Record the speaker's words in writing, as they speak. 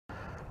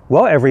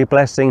Well, every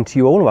blessing to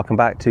you all. Welcome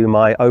back to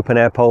my open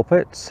air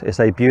pulpit. It's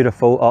a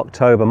beautiful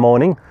October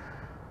morning,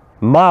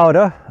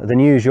 milder than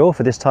usual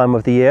for this time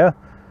of the year,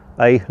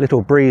 a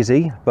little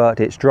breezy, but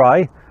it's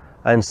dry,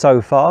 and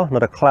so far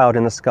not a cloud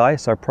in the sky,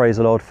 so praise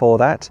the Lord for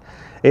that.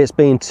 It's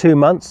been 2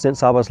 months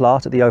since I was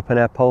last at the open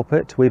air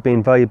pulpit. We've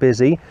been very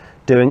busy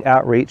doing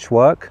outreach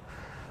work,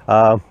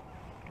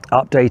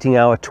 updating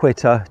our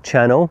Twitter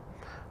channel.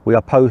 We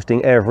are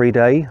posting every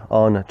day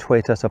on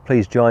Twitter, so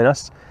please join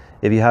us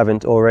if you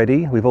haven't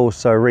already. We've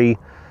also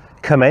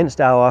recommenced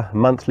our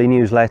monthly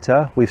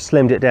newsletter. We've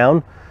slimmed it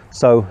down,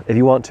 so if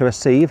you want to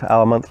receive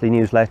our monthly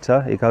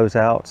newsletter, it goes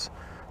out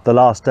the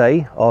last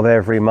day of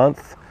every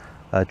month.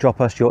 Drop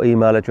us your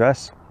email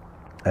address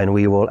and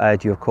we will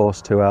add you, of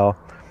course, to our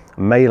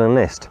mailing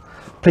list.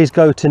 Please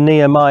go to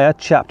Nehemiah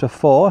chapter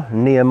 4.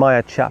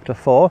 Nehemiah chapter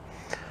 4.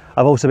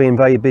 I've also been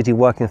very busy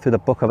working through the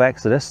book of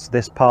Exodus.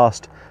 This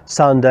past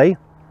Sunday,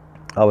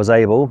 I was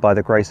able, by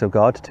the grace of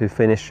God, to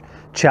finish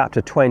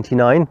chapter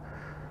 29.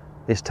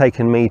 It's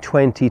taken me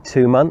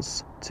 22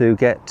 months to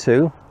get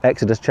to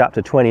Exodus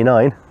chapter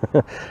 29.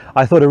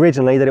 I thought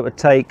originally that it would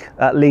take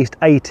at least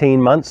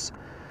 18 months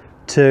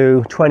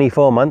to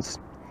 24 months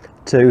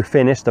to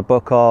finish the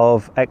book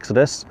of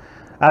Exodus.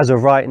 As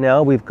of right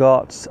now, we've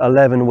got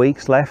 11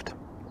 weeks left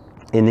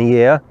in the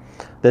year.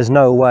 There's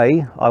no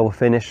way I will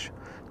finish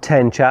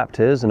 10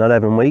 chapters in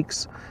 11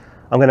 weeks.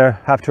 I'm going to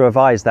have to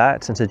revise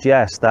that and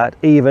suggest that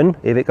even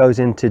if it goes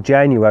into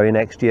January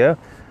next year,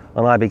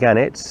 and I began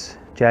it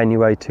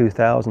January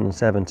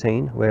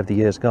 2017, where the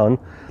year's gone,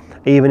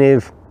 even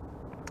if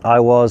I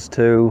was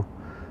to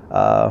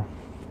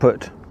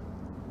put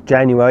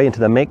January into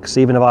the mix,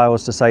 even if I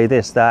was to say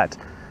this, that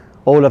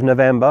all of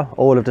November,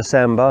 all of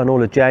December and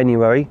all of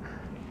January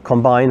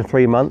combined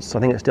 3 months, I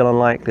think it's still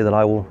unlikely that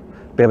I will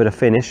be able to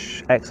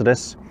finish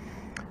Exodus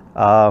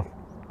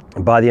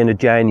by the end of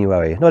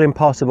January. Not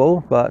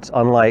impossible, but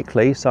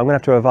unlikely, so I'm going to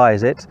have to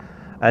revise it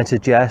and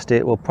suggest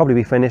it will probably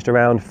be finished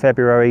around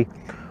February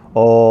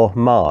or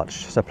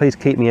March. So please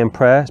keep me in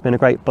prayer. It's been a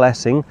great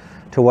blessing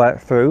to work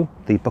through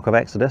the book of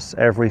Exodus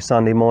every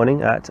Sunday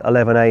morning at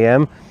 11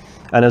 a.m.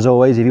 And as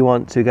always, if you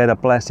want to get a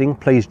blessing,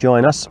 please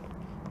join us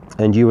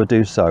and you will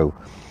do so.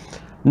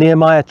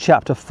 Nehemiah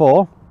chapter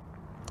 4.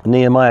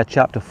 Nehemiah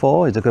chapter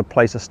 4 is a good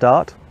place to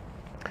start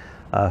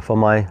for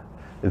my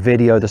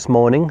video this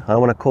morning. I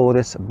want to call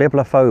this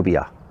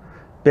Bibliophobia.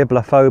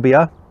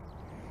 Bibliophobia,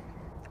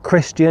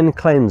 Christian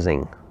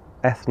cleansing,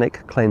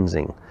 ethnic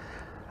cleansing.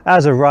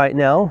 As of right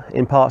now,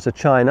 in parts of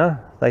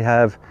China, they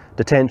have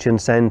detention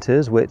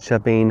centers which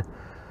have been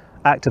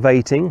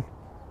activating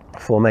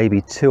for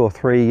maybe 2 or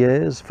 3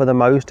 years. For the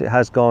most, it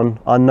has gone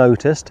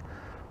unnoticed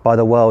by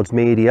the world's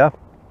media.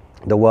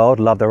 The world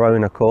love their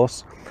own, of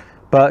course.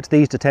 But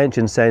these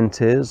detention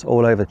centers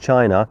all over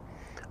China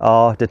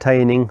are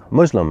detaining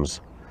Muslims.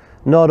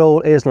 Not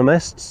all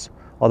Islamists,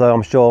 although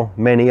I'm sure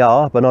many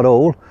are, but not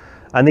all.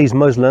 And these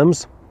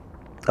Muslims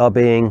are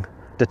being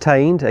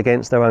detained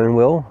against their own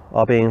will,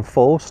 are being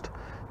forced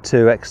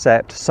to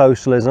accept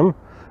socialism,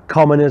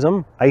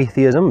 communism,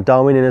 atheism,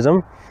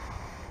 Darwinism.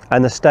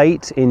 And the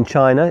state in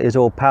China is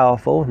all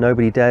powerful.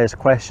 Nobody dares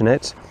question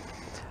it.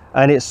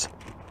 And it's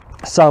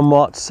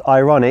somewhat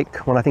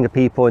ironic when I think of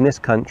people in this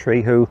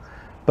country who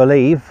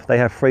believe they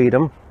have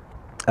freedom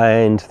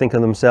and think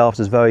of themselves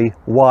as very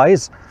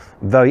wise,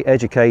 very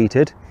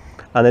educated,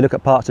 and they look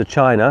at parts of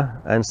China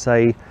and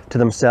say to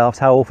themselves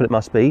how awful it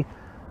must be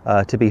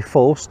to be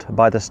forced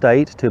by the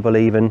state to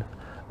believe in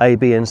A,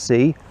 B and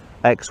C,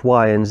 X,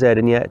 Y and Z.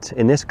 And yet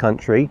in this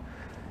country,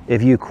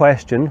 if you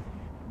question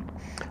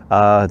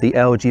the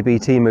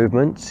LGBT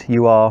movement,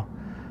 you are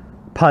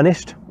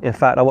punished. In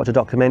fact, I watched a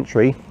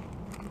documentary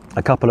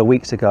a couple of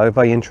weeks ago, a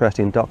very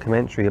interesting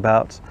documentary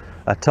about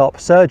a top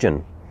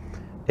surgeon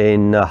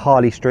in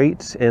Harley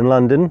Street in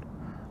London,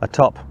 a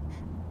top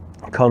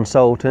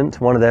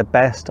consultant, one of their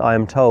best, I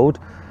am told,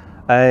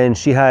 and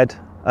she had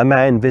a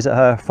man visit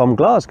her from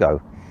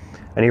Glasgow,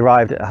 and he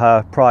arrived at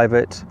her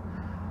private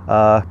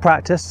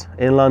practice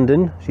in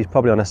London. She's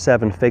probably on a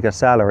 7-figure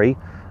salary.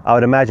 I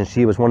would imagine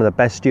she was one of the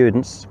best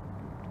students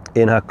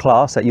in her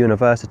class at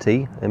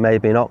university. It may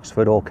have been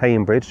Oxford or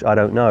Cambridge, I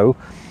don't know.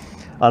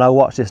 And I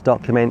watched this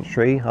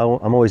documentary.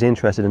 I'm always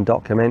interested in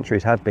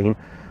documentaries, have been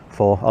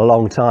for a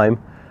long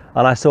time.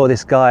 And I saw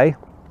this guy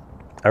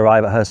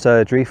arrive at her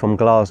surgery from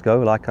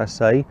Glasgow, like I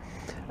say,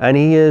 and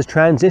he is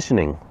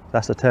transitioning.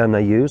 That's the term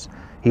they use.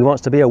 He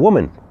wants to be a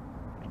woman.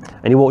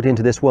 And he walked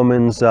into this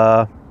woman's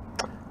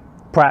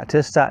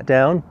practice, sat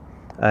down,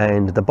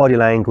 and the body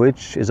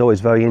language is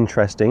always very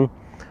interesting.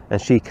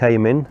 And she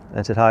came in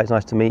and said, "Hi, it's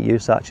nice to meet you,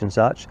 such and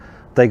such."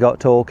 They got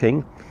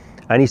talking,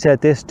 and he said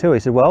this too. He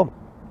said, "Well,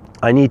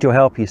 I need your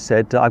help." He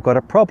said, "I've got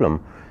a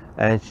problem."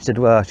 And she said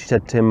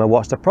to him,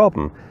 "What's the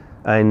problem?"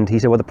 And he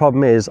said, "Well, the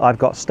problem is I've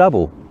got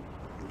stubble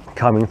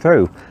coming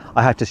through.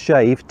 I had to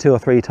shave 2 or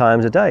 3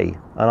 times a day,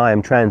 and I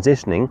am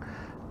transitioning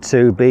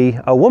to be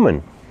a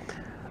woman."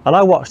 And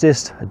I watched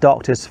this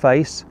doctor's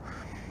face,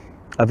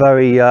 a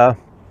very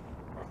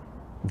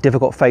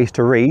difficult face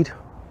to read.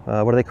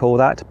 What do they call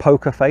that?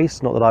 Poker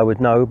face? Not that I would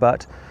know,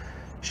 but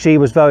She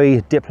was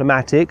very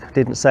diplomatic,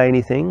 didn't say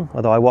anything,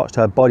 although I watched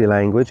her body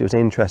language, it was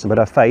interesting, but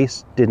her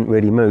face didn't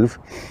really move.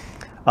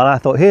 And I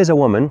thought, here's a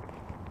woman,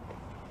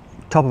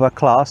 top of her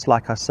class,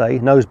 like I say,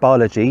 knows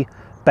biology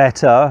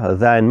better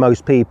than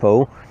most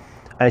people,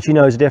 and she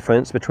knows the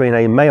difference between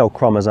a male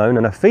chromosome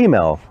and a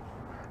female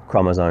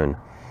chromosome.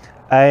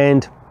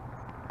 And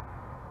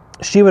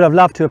she would have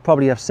loved to have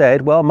probably have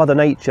said, well, Mother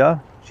Nature,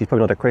 she's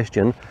probably not a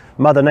Christian,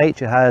 Mother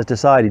Nature has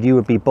decided you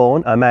would be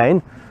born a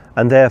man,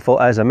 and therefore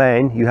as a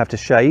man you have to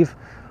shave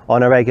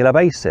on a regular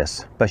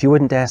basis. But she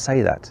wouldn't dare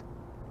say that.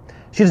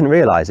 She doesn't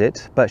realise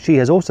it, but she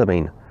has also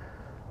been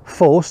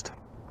forced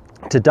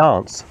to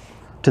dance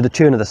to the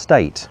tune of the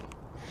state.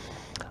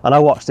 And I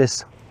watched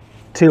this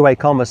two-way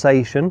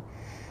conversation,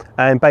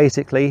 and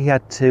basically he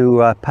had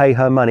to pay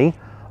her money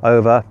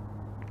over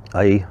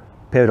a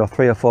period of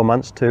 3 or 4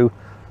 months to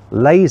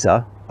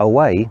laser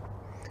away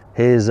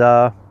his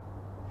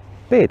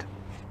beard.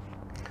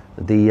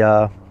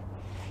 The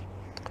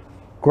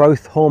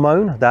growth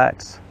hormone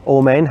that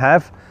all men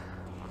have,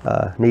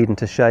 needing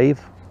to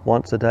shave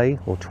once a day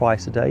or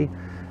twice a day.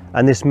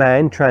 And this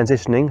man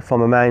transitioning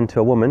from a man to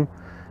a woman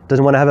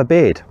doesn't want to have a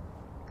beard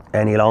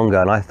any longer.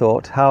 And I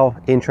thought how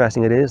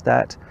interesting it is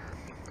that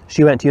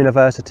she went to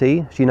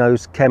university, she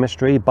knows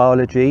chemistry,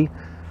 biology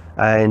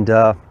and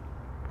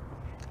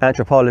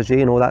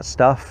anthropology and all that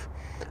stuff,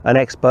 an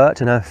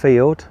expert in her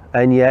field,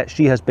 and yet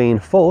she has been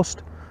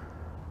forced,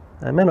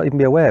 and may not even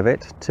be aware of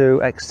it,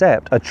 to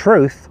accept a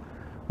truth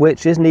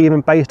which isn't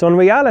even based on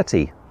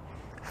reality.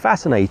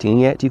 Fascinating.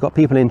 And yet you've got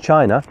people in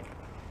China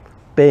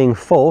being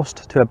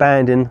forced to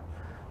abandon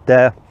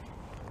their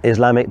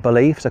Islamic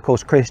beliefs. Of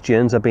course,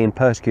 Christians have been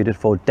persecuted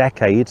for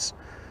decades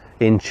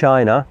in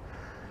China.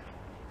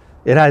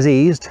 It has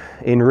eased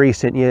in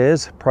recent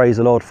years, praise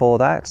the Lord for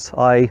that.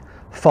 I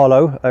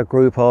follow a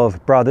group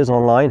of brothers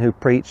online who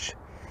preach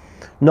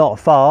not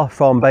far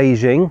from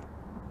Beijing,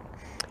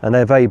 and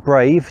they're very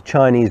brave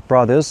Chinese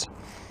brothers.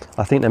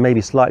 I think they may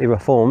be slightly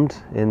reformed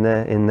in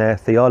their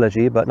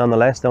theology, but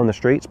nonetheless they're on the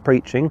streets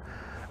preaching,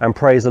 and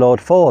praise the Lord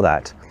for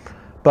that.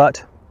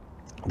 But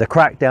the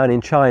crackdown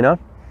in China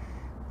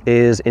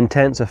is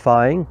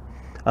intensifying,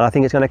 and I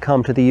think it's going to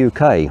come to the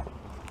UK.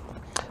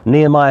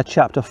 Nehemiah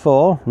chapter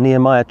 4,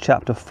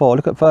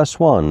 look at verse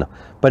 1.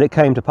 But it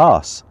came to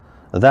pass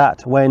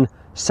that when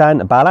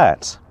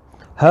Sanballat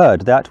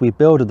heard that we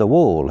builded the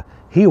wall,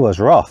 he was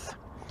wroth,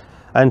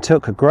 and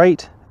took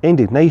great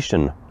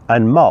indignation,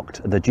 and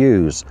mocked the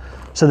Jews.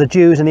 So the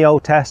Jews in the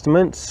Old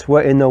Testament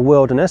were in the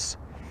wilderness.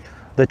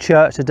 The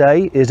church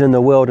today is in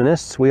the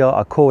wilderness. We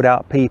are a called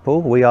out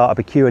people. We are a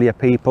peculiar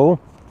people.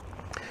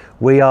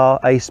 We are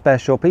a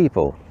special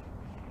people.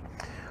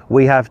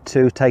 We have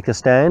to take a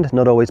stand,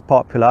 not always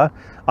popular.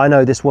 I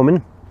know this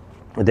woman,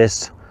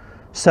 this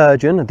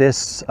surgeon,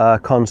 this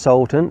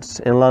consultant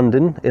in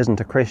London isn't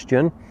a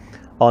Christian.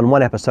 On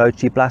one episode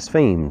she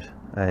blasphemed,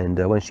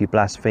 and when she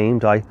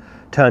blasphemed I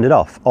turned it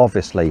off,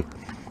 obviously.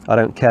 I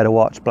don't care to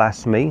watch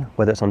blasphemy,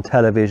 whether it's on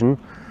television,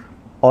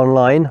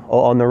 online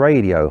or on the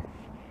radio.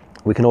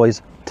 We can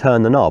always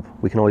turn the knob.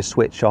 We can always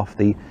switch off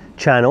the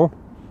channel,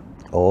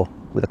 or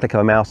with a click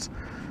of a mouse,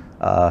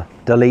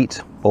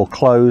 delete or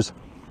close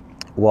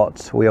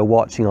what we are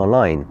watching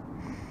online.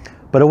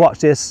 But I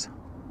watched this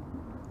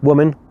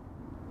woman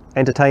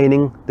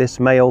entertaining this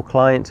male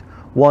client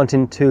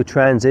wanting to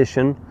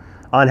transition,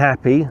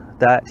 unhappy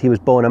that he was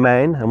born a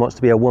man and wants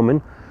to be a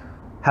woman,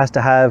 has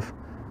to have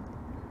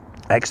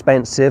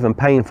expensive and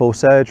painful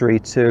surgery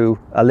to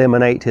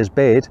eliminate his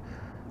beard.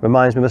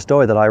 Reminds me of a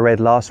story that I read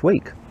last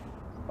week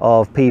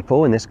of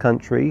people in this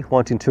country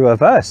wanting to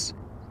reverse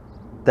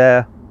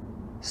their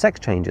sex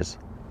changes.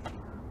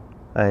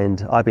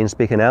 And I've been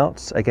speaking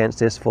out against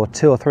this for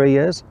 2 or 3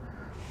 years,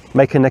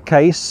 making the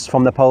case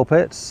from the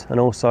pulpits and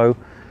also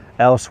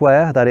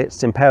elsewhere that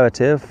it's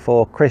imperative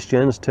for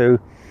Christians to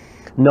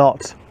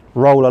not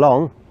roll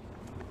along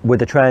with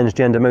the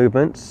transgender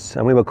movements.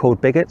 And we were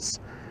called bigots,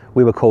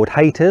 we were called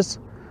haters,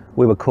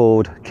 we were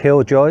called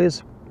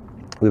killjoys,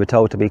 we were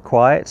told to be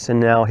quiet, and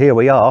now here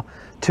we are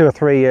 2 or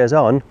 3 years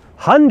on,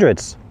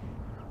 hundreds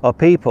of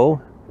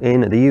people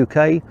in the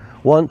UK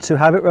want to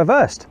have it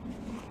reversed.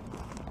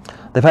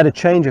 They've had a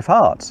change of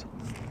heart,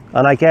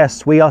 and I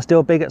guess we are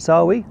still bigots,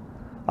 are we?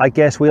 I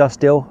guess we are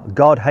still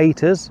God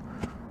haters,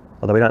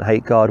 although we don't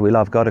hate God, we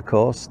love God, of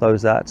course.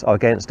 Those that are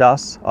against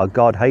us are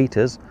God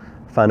haters,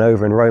 found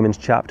over in Romans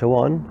chapter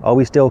 1. Are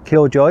we still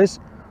killjoys?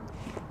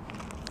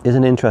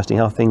 Isn't it interesting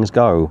how things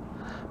go?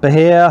 But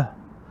here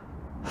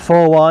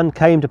 4:1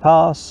 came to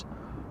pass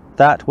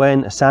that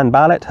when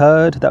Sanballat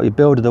heard that we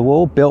built the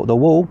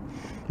wall.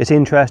 It's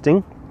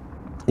interesting,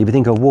 if you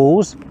think of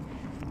walls,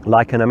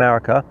 like in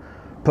America,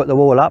 put the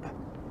wall up,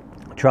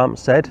 Trump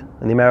said,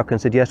 and the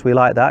Americans said, yes, we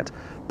like that,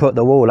 put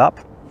the wall up,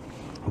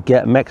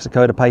 get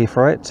Mexico to pay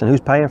for it. And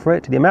who's paying for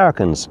it? The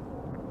Americans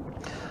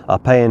are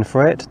paying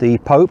for it. The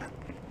Pope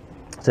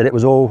said it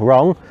was all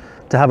wrong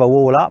to have a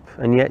wall up,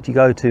 and yet you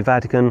go to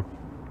Vatican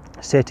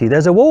City,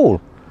 there's a wall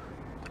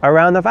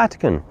around the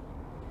Vatican.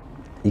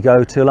 You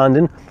go to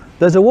London,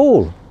 there's a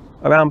wall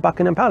around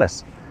Buckingham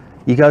Palace.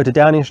 You go to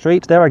Downing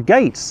Street, there are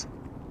gates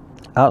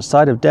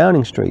outside of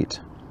Downing Street.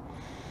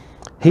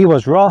 He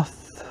was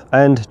wroth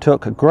and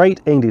took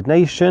great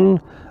indignation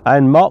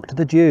and mocked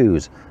the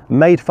Jews,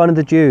 made fun of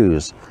the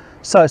Jews.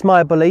 So it's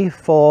my belief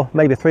for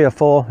maybe 3 or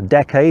 4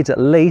 decades at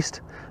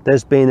least,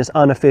 there's been this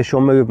unofficial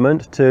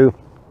movement to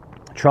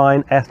try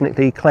and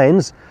ethnically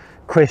cleanse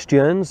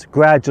Christians,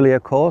 gradually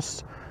of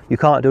course. You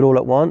can't do it all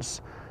at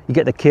once. You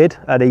get the kid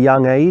at a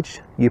young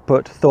age, you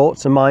put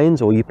thoughts in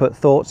minds, or you put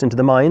thoughts into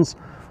the minds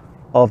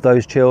of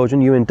those children,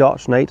 you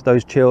indoctrinate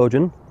those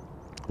children.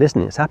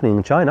 Listen, it's happening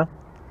in China.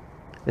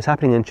 It's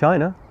happening in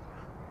China,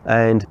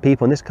 and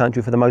people in this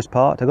country for the most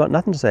part have got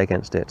nothing to say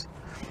against it.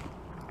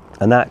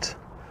 And that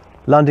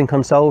London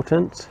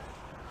consultant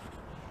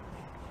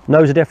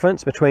knows the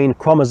difference between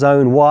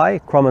chromosome Y,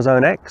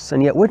 chromosome X,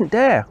 and yet wouldn't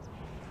dare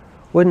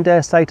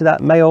say to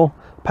that male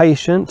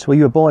patient, well,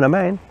 you were born a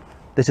man.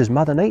 This is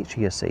Mother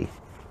Nature, you see.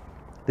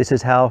 This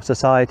is how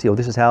society, or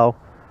this is how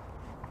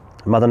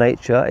Mother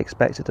Nature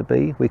expects it to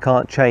be. We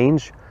can't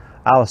change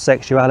our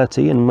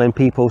sexuality, and when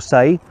people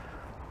say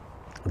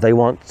they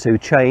want to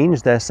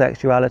change their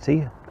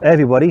sexuality,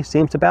 everybody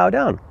seems to bow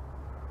down.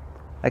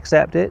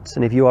 Accept it.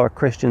 And if you are a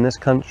Christian in this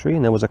country,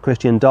 and there was a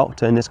Christian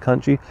doctor in this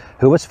country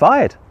who was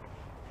fired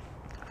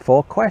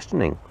for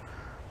questioning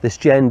this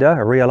gender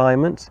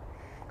realignment,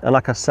 and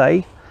like I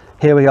say,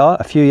 here we are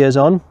a few years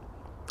on,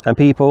 and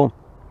people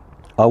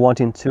are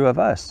wanting to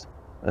reverse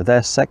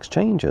their sex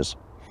changes.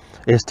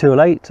 It's too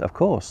late, of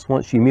course.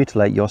 Once you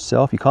mutilate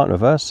yourself, you can't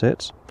reverse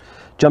it.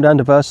 Jump down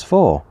to verse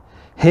 4.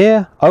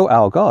 Hear, O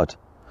our God,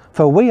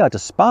 for we are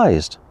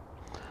despised,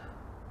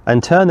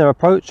 and turn their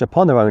reproach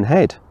upon their own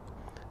head,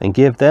 and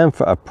give them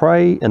for a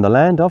prey in the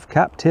land of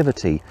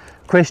captivity.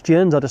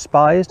 Christians are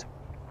despised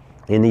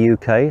in the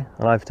UK,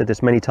 and I've said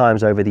this many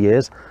times over the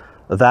years,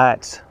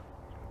 that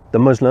the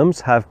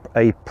Muslims have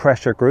a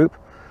pressure group,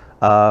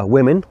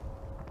 women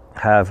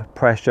have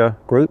pressure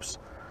groups,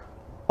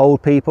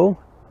 old people,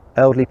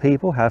 elderly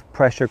people have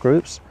pressure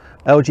groups,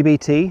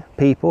 LGBT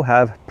people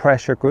have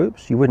pressure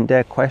groups. You wouldn't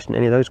dare question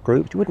any of those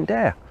groups, you wouldn't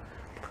dare.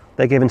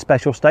 They're given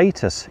special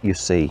status, you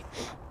see.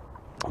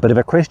 But if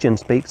a Christian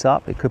speaks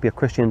up, it could be a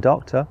Christian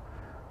doctor,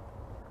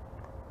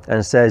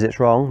 and says it's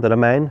wrong that a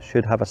man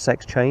should have a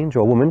sex change,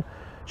 or a woman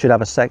should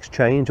have a sex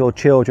change, or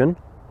children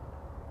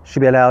should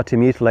be allowed to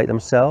mutilate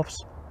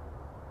themselves.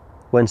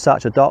 When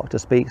such a doctor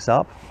speaks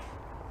up,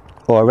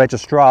 or a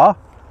registrar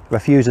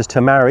refuses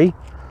to marry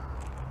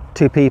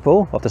 2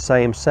 people of the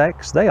same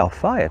sex, they are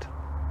fired.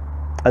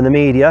 And the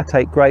media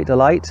take great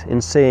delight in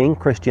seeing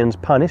Christians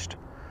punished,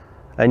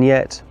 and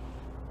yet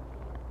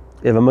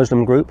if a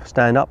Muslim group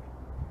stand up,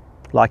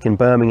 like in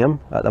Birmingham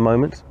at the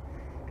moment,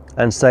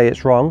 and say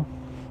it's wrong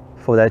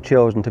for their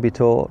children to be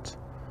taught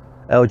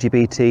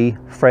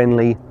LGBT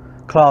friendly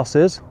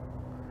classes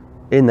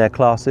in their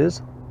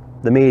classes,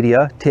 the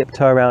media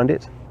tiptoe around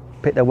it,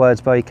 pick their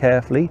words very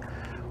carefully.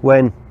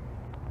 When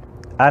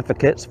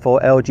advocates for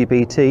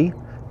LGBT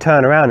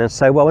turn around and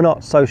say, well, we're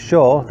not so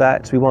sure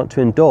that we want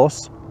to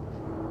endorse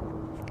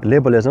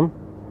liberalism,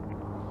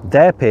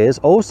 their peers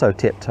also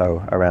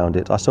tiptoe around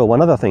it. I saw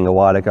one other thing a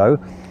while ago.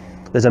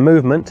 There's a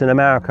movement in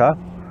America,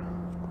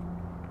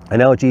 an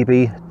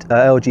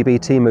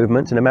LGBT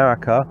movement in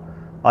America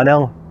are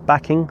now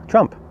backing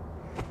Trump,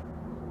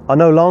 are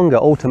no longer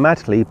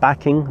automatically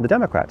backing the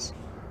Democrats.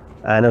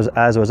 And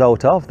as a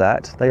result of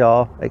that, they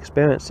are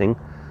experiencing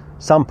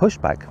some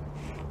pushback.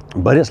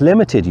 But it's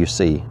limited, you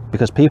see,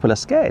 because people are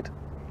scared.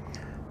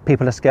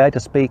 People are scared to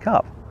speak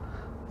up.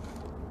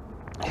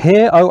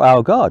 Hear, O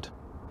our God,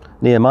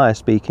 Nehemiah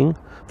speaking,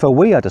 for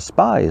we are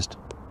despised.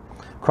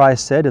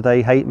 Christ said, if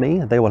they hate me,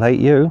 they will hate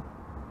you.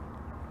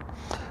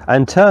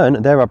 And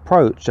turn their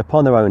reproach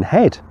upon their own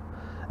head,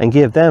 and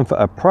give them for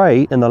a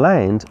prey in the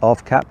land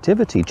of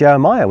captivity.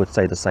 Jeremiah would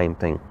say the same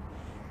thing.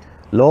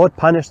 Lord,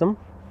 punish them,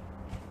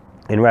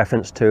 in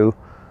reference to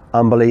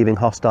unbelieving,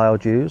 hostile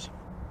Jews.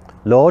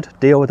 Lord,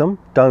 deal with them.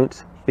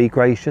 Don't be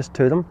gracious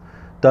to them.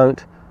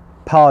 Don't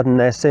pardon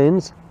their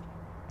sins.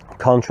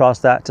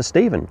 Contrast that to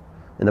Stephen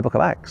in the book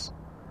of Acts.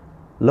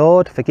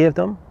 Lord, forgive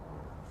them.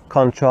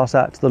 Contrast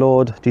that to the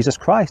Lord Jesus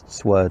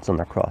Christ's words on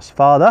the cross.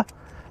 Father,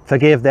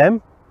 forgive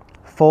them,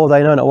 for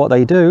they know not what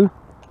they do.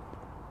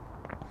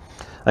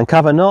 And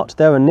cover not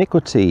their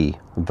iniquity,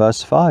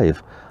 verse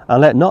 5,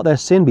 and let not their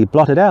sin be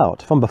blotted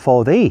out from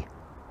before thee.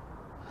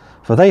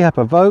 For they have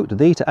provoked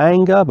thee to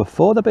anger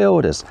before the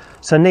builders.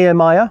 So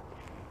Nehemiah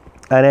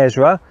and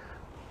Ezra,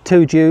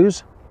 2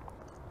 Jews,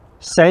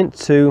 sent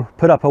to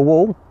put up a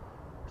wall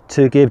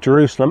to give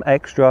Jerusalem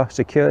extra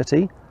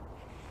security,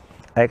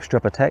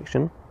 extra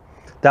protection.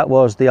 That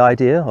was the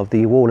idea of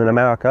the wall in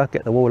America.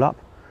 Get the wall up,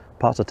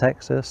 parts of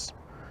Texas,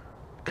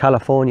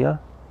 California,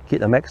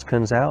 keep the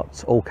Mexicans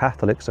out, all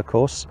Catholics of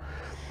course.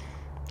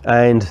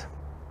 And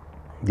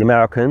the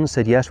Americans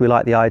said, yes, we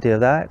like the idea of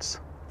that,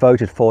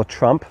 voted for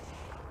Trump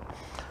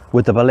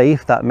with the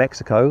belief that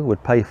Mexico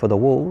would pay for the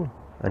wall.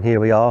 And here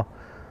we are,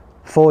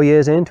 4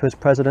 years into his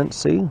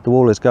presidency, the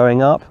wall is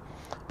going up,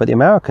 but the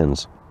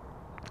Americans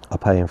are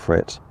paying for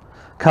it.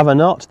 Cover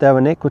not their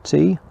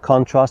iniquity.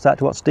 Contrast that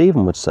to what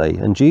Stephen would say,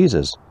 and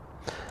Jesus.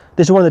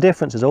 This is one of the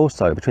differences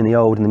also between the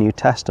Old and the New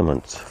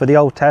Testament. For the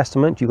Old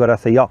Testament, you've got a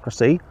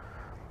theocracy.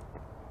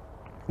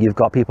 You've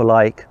got people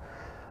like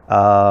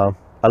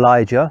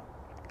Elijah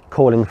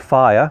calling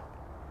fire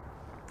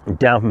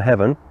down from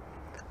heaven,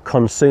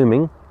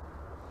 consuming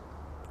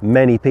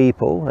many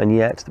people, and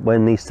yet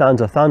when the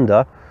sons of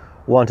thunder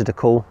wanted to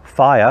call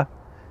fire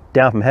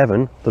down from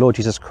heaven, the Lord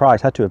Jesus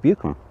Christ had to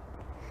rebuke them.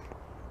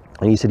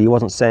 And he said he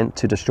wasn't sent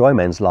to destroy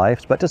men's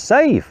lives, but to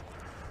save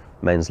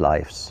men's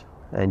lives.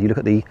 And you look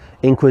at the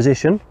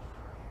Inquisition,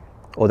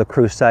 or the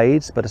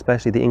Crusades, but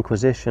especially the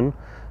Inquisition,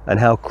 and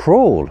how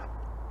cruel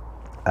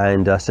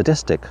and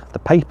sadistic the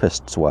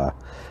papists were,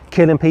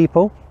 killing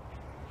people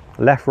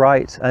left,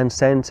 right and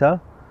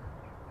centre.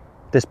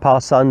 This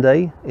past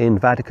Sunday in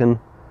Vatican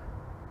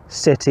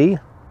City,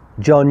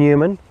 John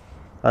Newman,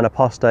 an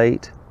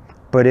apostate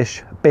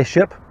British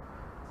bishop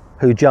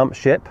who jumped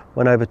ship,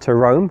 went over to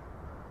Rome,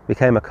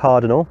 became a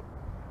cardinal,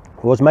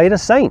 was made a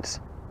saint.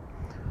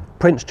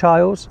 Prince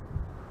Charles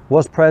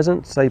was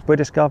present, a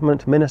British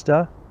government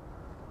minister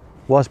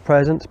was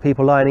present,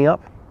 people lining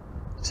up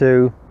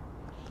to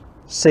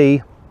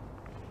see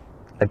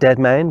a dead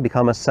man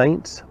become a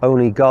saint.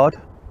 Only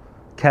God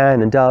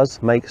can and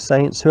does make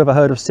saints. Who ever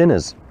heard of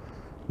sinners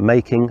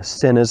making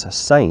sinners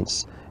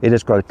saints? It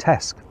is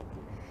grotesque.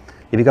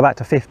 If you go back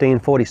to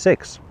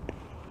 1546,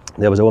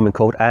 there was a woman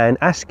called Anne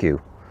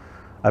Askew,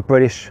 a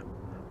British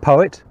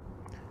poet,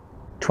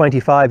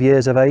 25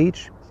 years of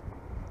age,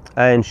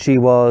 and she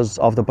was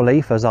of the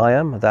belief, as I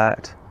am,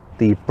 that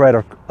the bread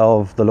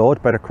of the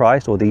Lord, bread of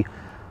Christ, or the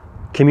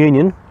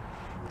communion,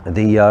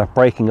 the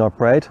breaking of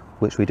bread,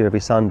 which we do every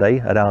Sunday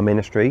at our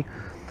ministry,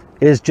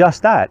 is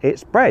just that.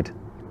 It's bread.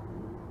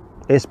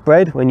 It's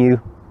bread when you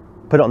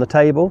put it on the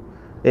table.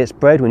 It's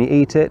bread when you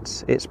eat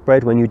it. It's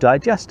bread when you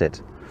digest it.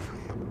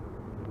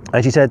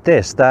 And she said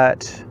this,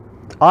 that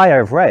I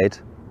have read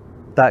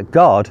that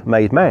God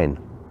made man,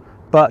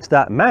 but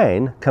that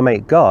man can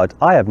make God,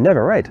 I have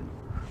never read.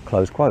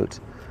 Close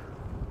quote.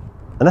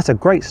 And that's a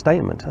great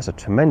statement. That's a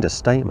tremendous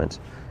statement.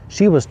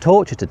 She was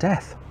tortured to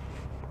death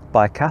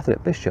by a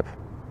Catholic bishop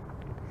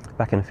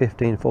back in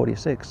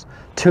 1546.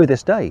 To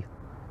this day,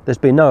 there's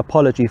been no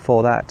apology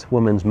for that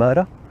woman's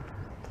murder.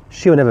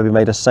 She will never be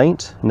made a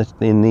saint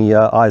in the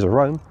eyes of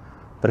Rome,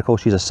 but of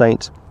course she's a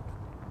saint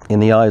in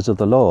the eyes of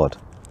the Lord.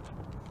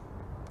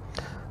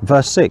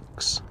 Verse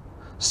 6,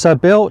 so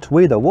built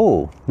we the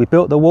wall. We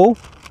built the wall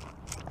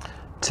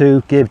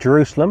to give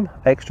Jerusalem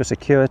extra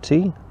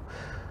security.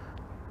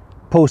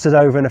 Paul says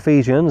over in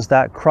Ephesians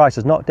that Christ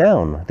has knocked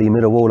down the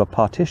middle wall of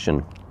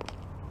partition.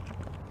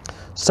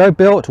 So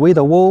built we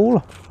the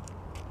wall,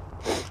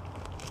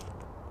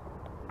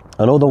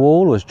 and all the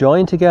wall was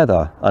joined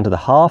together unto the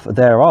half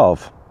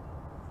thereof.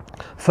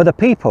 For the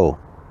people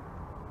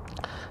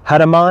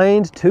had a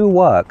mind to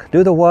work,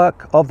 do the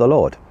work of the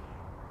Lord.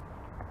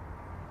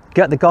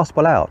 Get the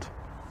gospel out.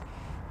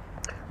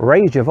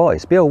 Raise your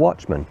voice, be a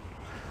watchman.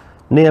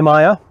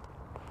 Nehemiah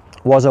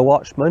was a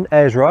watchman.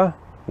 Ezra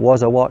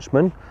was a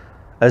watchman.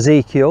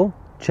 Ezekiel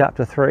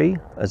chapter 3,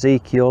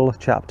 Ezekiel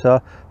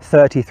chapter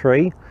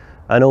 33,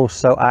 and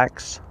also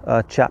Acts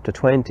chapter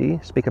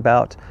 20 speak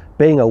about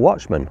being a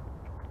watchman.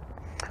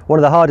 One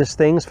of the hardest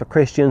things for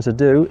Christians to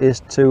do is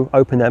to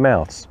open their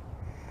mouths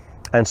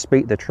and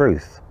speak the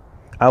truth.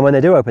 And when they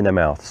do open their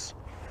mouths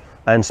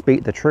and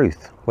speak the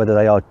truth, whether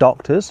they are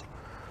doctors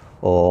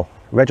or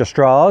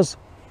registrars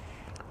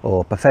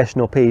or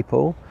professional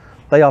people,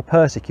 they are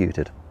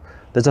persecuted.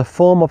 There's a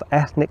form of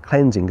ethnic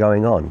cleansing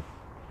going on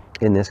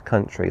in this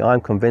country.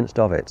 I'm convinced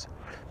of it.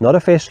 Not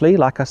officially,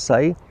 like I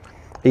say,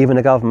 even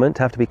the government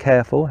have to be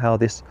careful how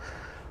this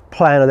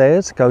plan of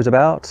theirs goes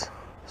about,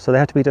 so they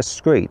have to be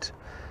discreet.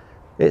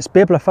 It's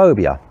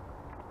bibliophobia.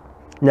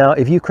 Now,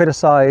 if you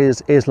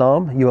criticize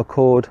Islam, you are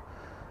called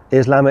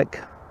Islamic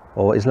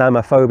or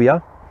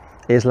Islamophobia,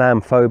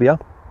 Islamphobia.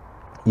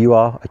 You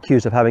are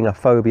accused of having a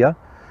phobia.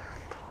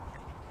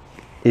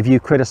 If you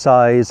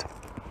criticize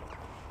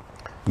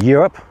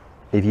Europe,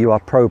 if you are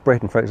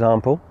pro-Britain, for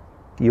example,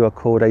 you are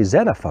called a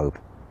xenophobe.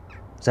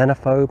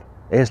 Xenophobe,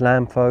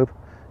 Islamphobe,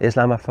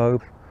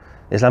 Islamophobe,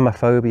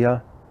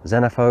 Islamophobia,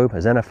 xenophobe,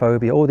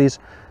 xenophobia, all these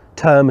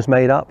terms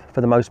made up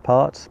for the most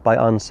part by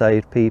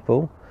unsaved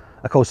people.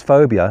 Of course,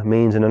 phobia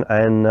means an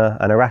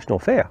irrational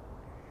fear.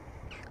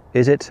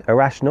 Is it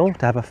irrational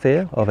to have a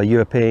fear of a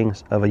European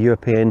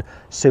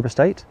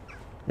superstate?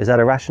 Is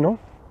that irrational?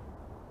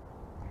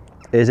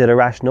 Is it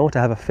irrational to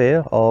have a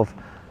fear of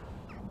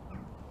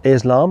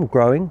Islam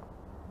growing?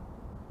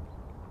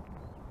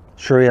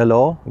 Sharia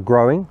law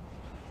growing?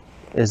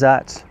 Is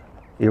that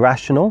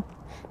irrational?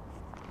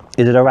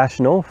 Is it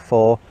irrational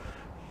for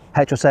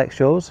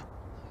heterosexuals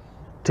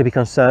to be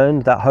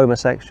concerned that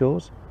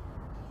homosexuals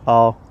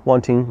are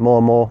wanting more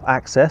and more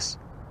access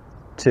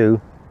to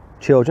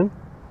children,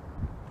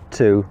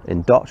 to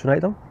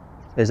indoctrinate them?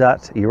 Is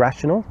that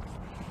irrational?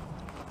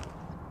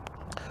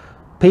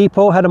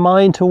 People had a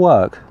mind to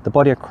work. The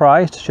body of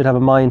Christ should have a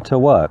mind to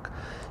work.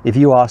 If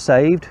you are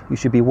saved, you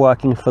should be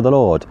working for the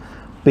Lord.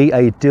 Be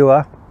a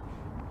doer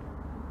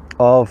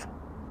of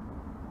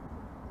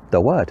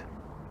the word.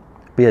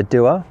 Be a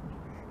doer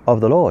of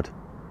the Lord.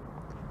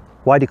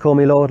 Why do you call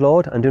me Lord,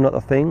 Lord, and do not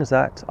the things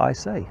that I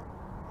say?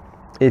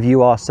 If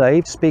you are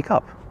saved, speak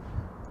up.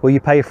 Will you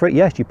pay for it?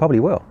 Yes, you probably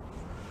will.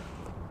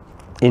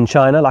 In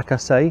China, like I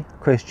say,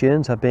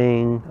 Christians are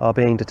being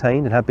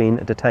detained and have been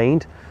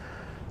detained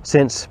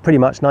since pretty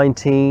much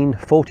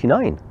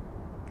 1949,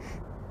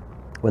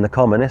 when the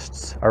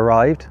communists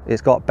arrived.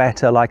 It's got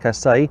better, like I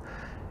say,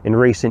 in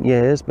recent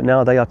years, but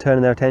now they are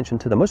turning their attention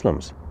to the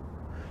Muslims.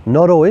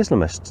 Not all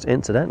Islamists,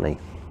 incidentally.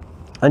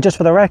 And just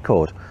for the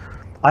record,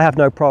 I have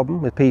no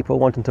problem with people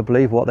wanting to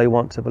believe what they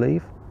want to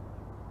believe,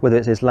 whether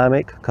it's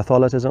Islamic,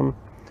 Catholicism,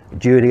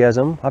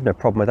 Judaism. I have no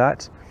problem with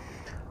that.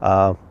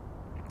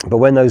 But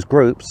when those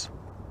groups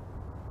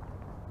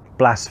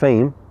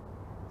blaspheme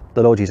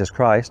the Lord Jesus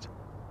Christ,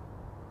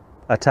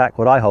 attack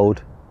what I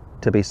hold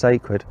to be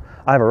sacred,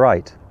 I have a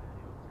right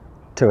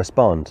to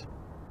respond.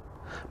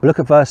 But look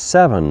at verse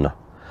 7.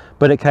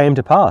 But it came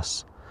to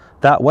pass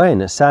that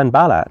when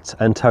Sanballat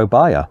and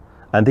Tobiah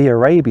and the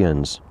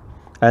Arabians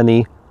and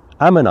the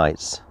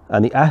Ammonites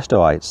and the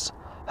Ashdodites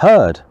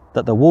heard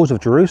that the walls of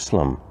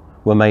Jerusalem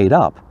were made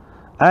up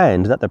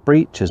and that the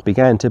breaches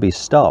began to be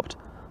stopped,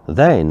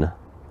 then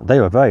they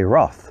were very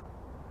wroth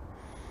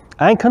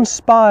and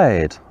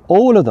conspired,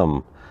 all of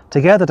them,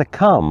 together to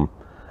come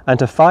and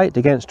to fight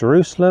against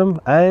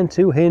Jerusalem and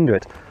to hinder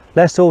it.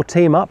 Let's all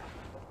team up.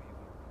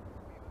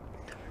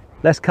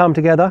 Let's come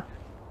together.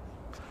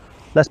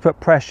 Let's put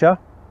pressure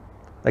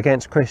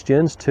against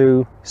Christians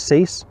to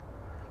cease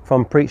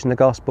from preaching the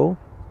gospel.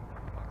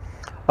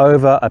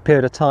 Over a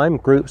period of time,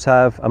 groups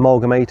have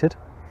amalgamated.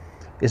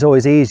 It's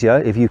always easier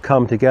if you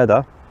come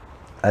together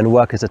and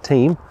work as a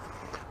team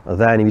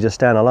than if you just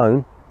stand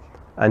alone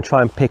and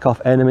try and pick off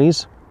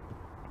enemies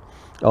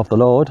of the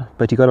Lord.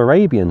 But you've got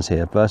Arabians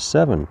here, verse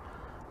 7.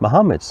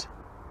 Muhammad's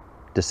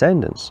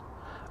descendants.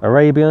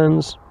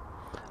 Arabians,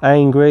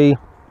 angry,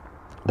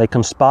 they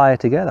conspire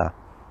together.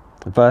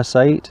 Verse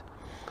 8.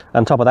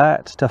 On top of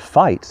that, to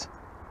fight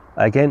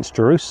against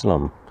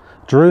Jerusalem.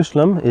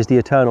 Jerusalem is the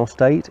eternal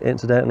state,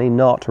 incidentally,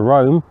 not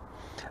Rome.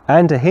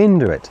 And to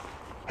hinder it.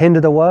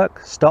 Hinder the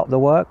work, stop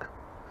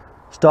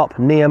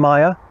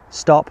Nehemiah,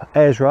 stop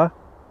Ezra,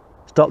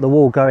 stop the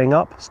wall going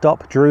up,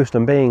 stop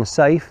Jerusalem being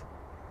safe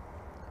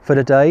for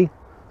the day,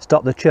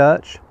 stop the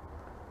church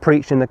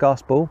preaching the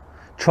gospel,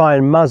 try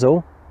and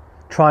muzzle,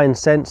 try and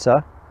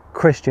censor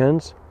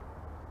Christians,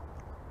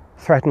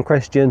 threaten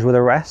Christians with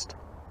arrest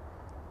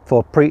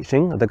for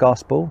preaching the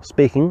gospel,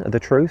 speaking the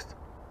truth.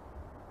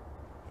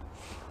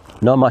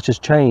 Not much has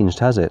changed,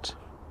 has it?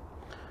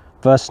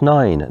 Verse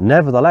 9,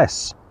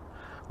 nevertheless,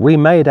 we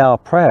made our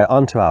prayer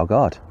unto our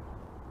God,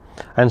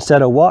 and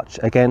set a watch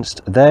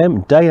against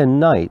them day and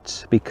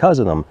night because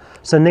of them.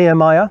 So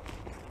Nehemiah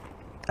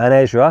and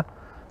Ezra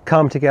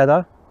come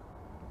together,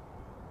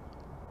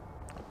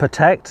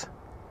 protect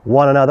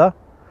one another,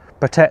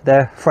 protect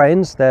their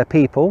friends, their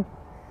people,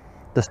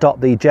 to stop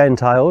the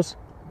Gentiles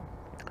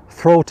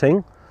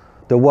thwarting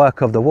the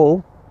work of the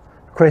wall.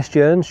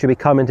 Christians should be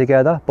coming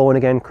together, born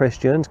again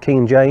Christians,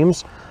 King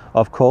James,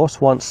 of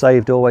course, once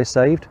saved, always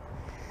saved,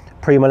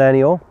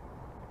 premillennial,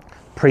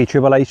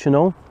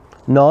 pre-tribulational,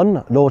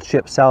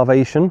 non-lordship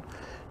salvation,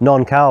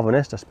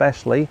 non-Calvinist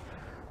especially.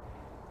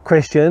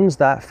 Christians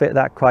that fit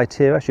that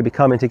criteria should be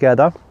coming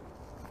together,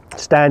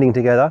 standing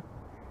together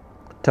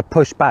to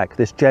push back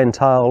this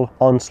Gentile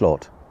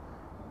onslaught,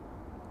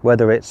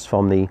 whether it's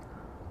from the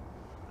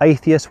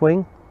atheist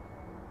wing,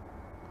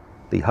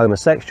 the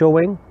homosexual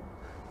wing,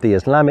 the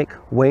Islamic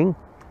wing,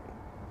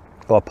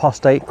 or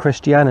apostate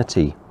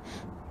Christianity.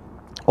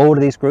 All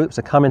of these groups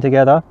are coming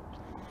together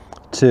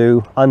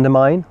to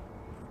undermine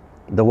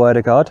the Word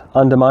of God,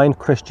 undermine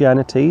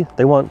Christianity.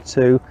 They want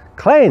to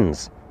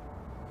cleanse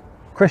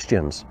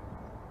Christians.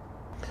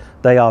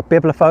 They are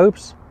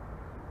bibliophobes,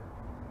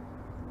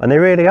 and they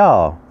really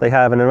are. They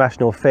have an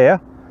irrational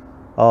fear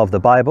of the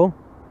Bible,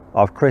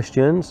 of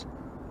Christians,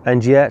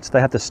 and yet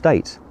they have the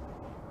state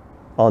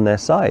on their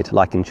side,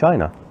 like in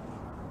China.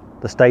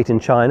 The state in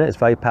China is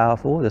very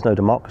powerful. There's no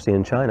democracy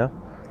in China.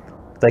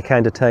 They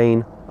can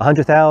detain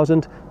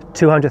 100,000,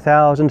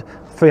 200,000,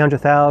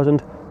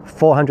 300,000,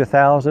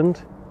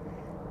 400,000.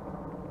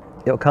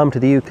 It'll come to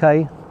the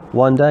UK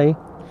one day.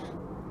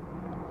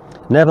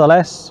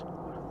 Nevertheless,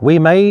 we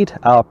made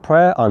our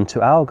prayer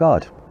unto our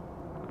God,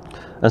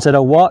 and set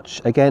a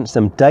watch against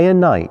them day and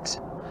night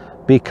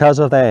because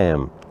of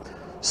them.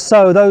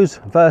 So those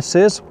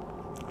verses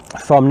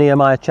from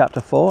Nehemiah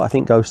chapter 4, I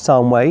think, go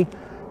some way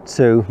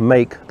to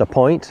make the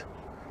point,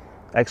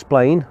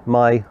 explain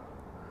my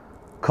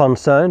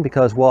concern,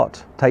 because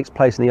what takes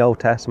place in the Old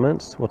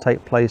Testament will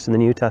take place in the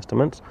New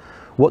Testament.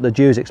 What the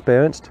Jews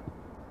experienced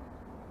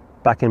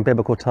back in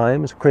biblical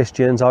times,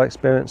 Christians are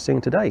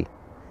experiencing today.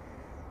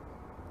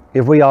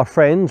 If we are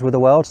friends with the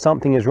world,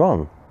 something is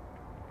wrong.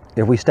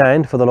 If we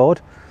stand for the Lord,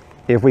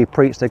 if we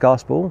preach the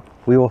gospel,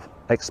 we will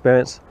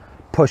experience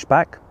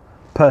pushback,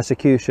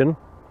 persecution,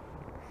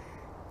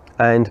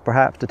 and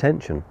perhaps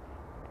detention,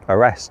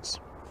 arrests.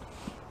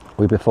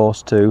 We'll be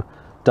forced to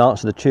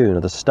dance to the tune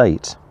of the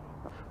state.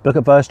 Look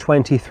at verse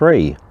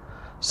 23.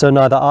 So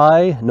neither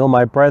I, nor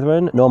my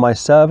brethren, nor my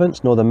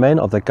servants, nor the men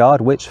of the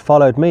guard which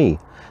followed me,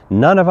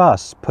 none of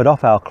us put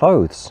off our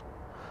clothes,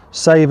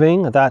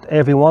 saving that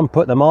everyone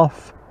put them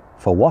off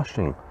for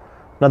washing.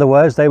 In other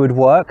words, they would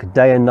work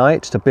day and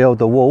night to build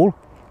the wall.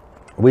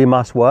 We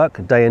must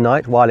work day and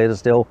night while it is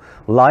still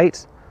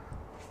light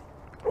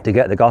to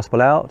get the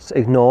gospel out.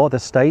 Ignore the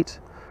state,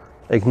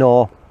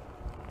 ignore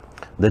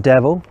the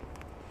devil,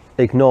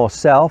 ignore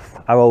self,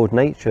 our old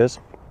natures.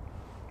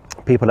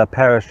 People are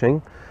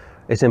perishing.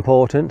 It's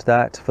important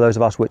that for those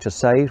of us which are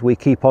saved, we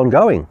keep on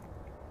going.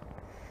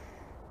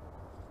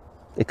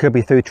 It could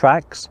be through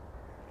tracts.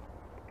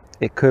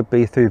 It could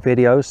be through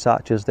videos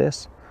such as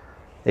this.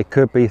 It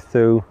could be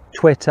through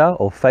Twitter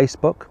or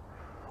Facebook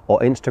or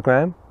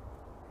Instagram.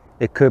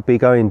 It could be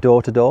going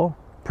door to door,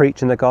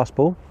 preaching the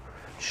gospel,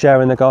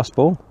 sharing the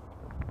gospel.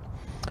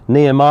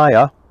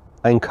 Nehemiah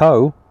and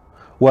co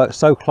worked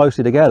so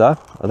closely together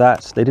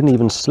that they didn't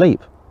even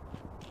sleep.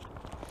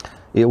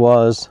 It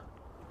was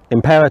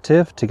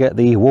imperative to get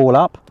the wall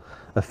up,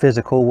 a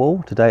physical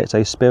wall. Today it's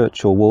a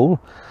spiritual wall.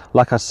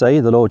 Like I say,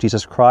 the Lord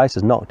Jesus Christ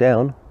has knocked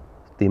down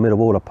the middle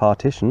wall of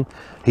partition.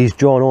 He's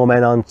drawn all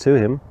men unto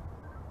him.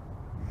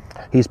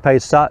 He's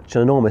paid such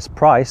an enormous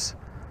price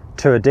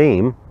to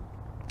redeem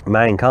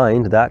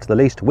mankind that the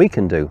least we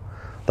can do,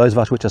 those of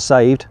us which are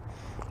saved,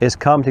 is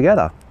come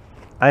together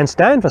and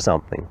stand for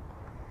something.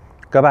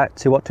 Go back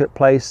to what took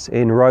place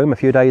in Rome a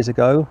few days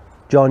ago.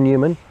 John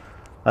Newman,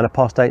 an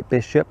apostate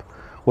bishop,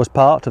 was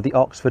part of the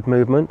Oxford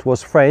movement,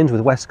 was friends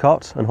with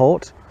Westcott and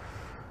Hort,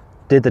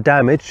 did the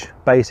damage,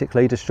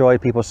 basically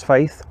destroyed people's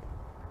faith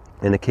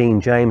in the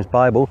King James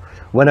Bible,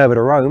 went over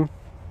to Rome,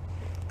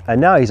 and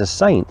now he's a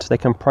saint. They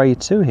can pray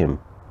to him.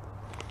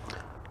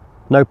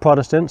 No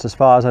Protestants, as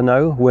far as I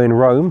know, were in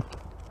Rome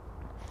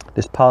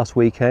this past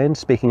weekend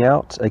speaking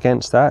out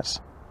against that.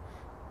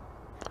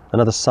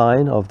 Another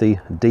sign of the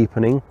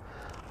deepening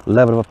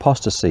level of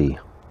apostasy.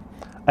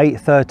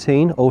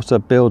 8:13 also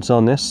builds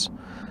on this.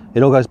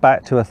 It all goes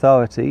back to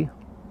authority.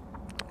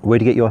 Where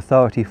do you get your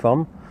authority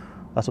from?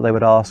 That's what they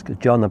would ask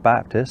John the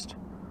Baptist.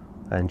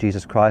 And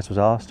Jesus Christ was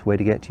asked, where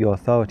do you get your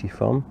authority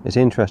from? It's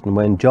interesting,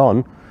 when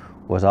John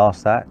was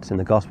asked that in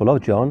the Gospel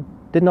of John,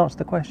 didn't answer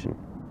the question.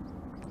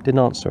 Didn't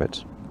answer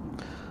it.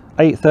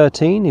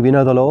 8:13, if you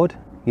know the Lord,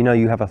 you know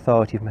you have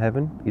authority from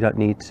heaven. You don't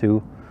need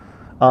to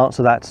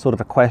answer that sort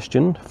of a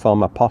question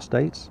from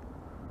apostates,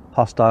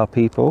 hostile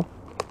people.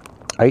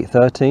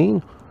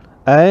 8:13,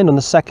 and on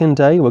the second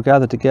day were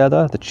gathered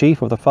together the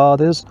chief of the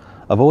fathers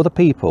of all the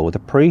people, the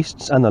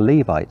priests and the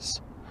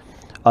Levites,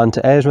 unto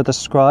Ezra the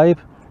scribe,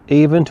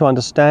 even to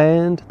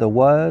understand the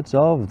words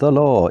of the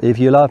law. If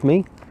you love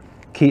me,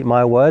 keep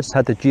my words.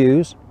 Had the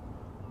Jews,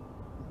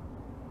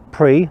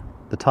 pre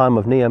the time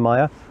of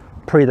Nehemiah,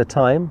 pre the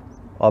time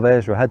of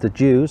Ezra, had the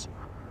Jews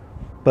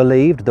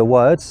believed the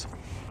words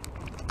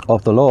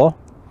of the law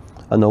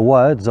and the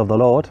words of the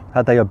Lord,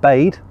 had they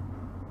obeyed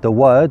the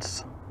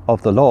words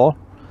of the law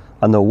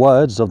and the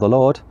words of the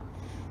Lord,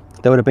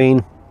 there would have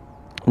been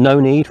no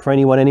need for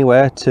anyone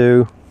anywhere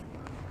to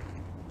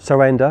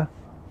surrender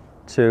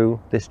to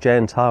this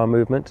Gentile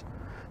movement,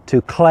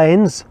 to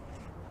cleanse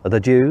the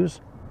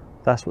Jews.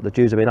 That's what the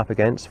Jews have been up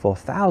against for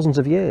thousands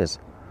of years.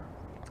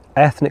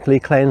 Ethnically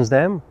cleanse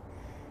them,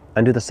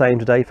 and do the same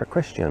today for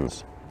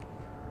Christians.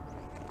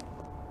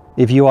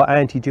 If you are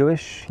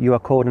anti-Jewish, you are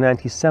called an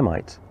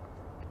anti-Semite.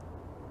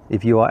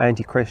 If you are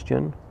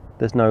anti-Christian,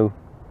 there's no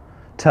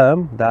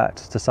term that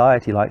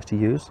society likes to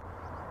use.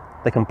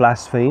 They can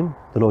blaspheme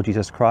the Lord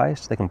Jesus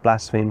Christ, they can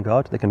blaspheme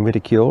God, they can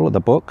ridicule the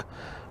book.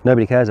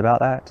 Nobody cares about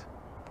that.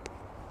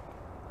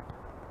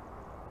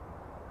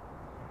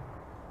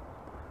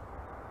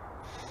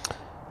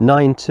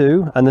 Nine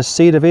 2, and the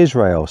seed of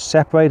Israel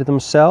separated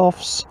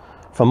themselves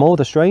from all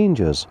the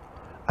strangers,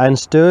 and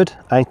stood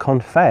and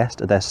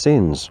confessed their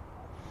sins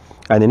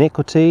and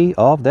iniquity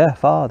of their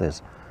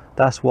fathers.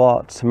 That's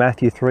what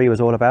Matthew 3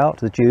 was all about.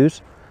 The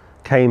Jews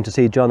came to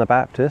see John the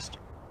Baptist,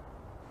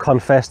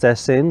 confessed their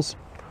sins.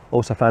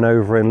 Also found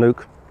over in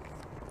Luke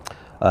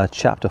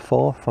chapter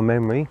 4 from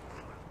memory.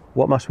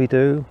 What must we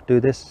do? Do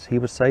this, he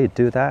would say,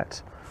 do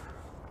that.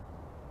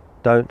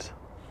 Don't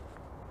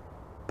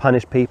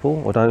punish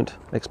people, or don't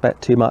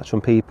expect too much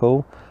from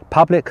people.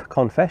 Public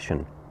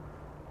confession.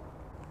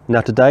 Now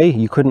today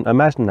you couldn't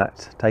imagine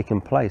that taking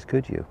place,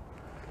 could you?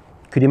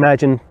 Could you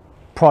imagine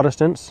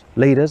Protestants,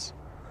 leaders,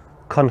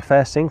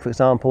 confessing, for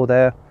example,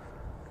 their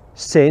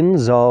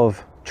sins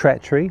of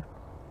treachery,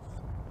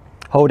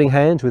 holding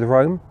hands with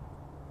Rome,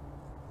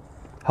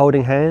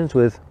 holding hands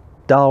with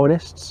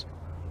Darwinists,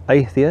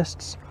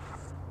 atheists,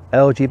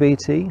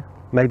 LGBT?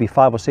 Maybe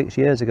 5 or 6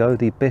 years ago,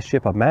 the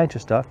Bishop of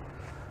Manchester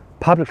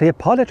publicly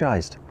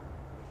apologized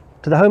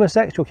to the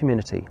homosexual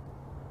community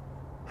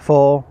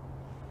for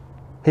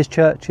his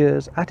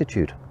church's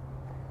attitude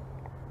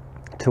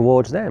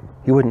towards them.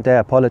 He wouldn't dare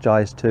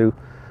apologize to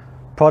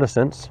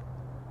Protestants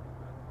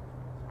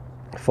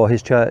for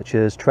his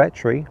church's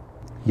treachery,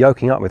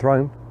 yoking up with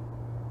Rome.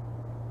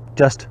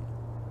 Just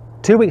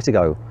 2 weeks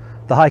ago,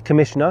 the High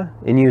Commissioner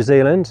in New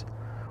Zealand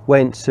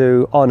went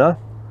to honour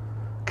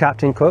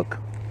Captain Cook,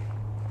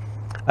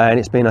 and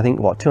it's been, I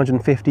think, what,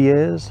 250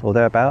 years or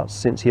thereabouts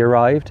since he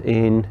arrived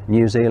in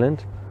New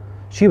Zealand.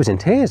 She was in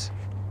tears,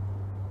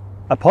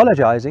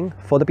 apologising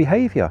for the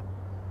behaviour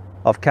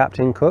of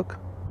Captain Cook.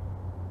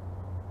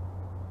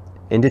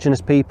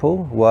 Indigenous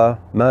people were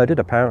murdered,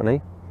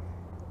 apparently.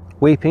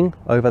 Weeping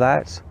over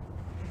that.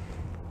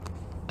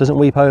 Doesn't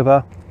weep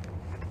over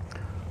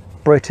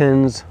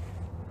Britain's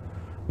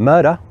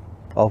murder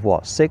of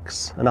what,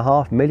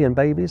 6.5 million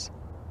babies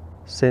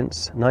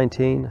since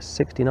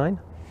 1969?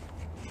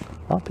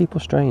 Aren't people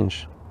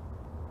strange?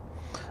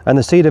 And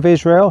the seed of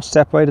Israel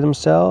separated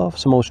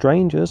themselves from all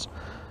strangers.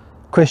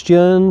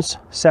 Christians,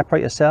 separate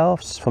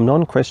yourselves from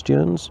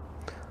non-Christians.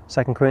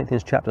 2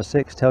 Corinthians chapter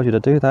 6 tells you to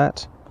do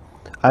that.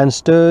 And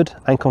stood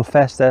and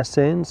confessed their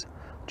sins.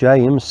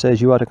 James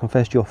says you are to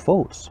confess your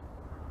faults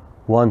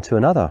one to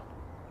another.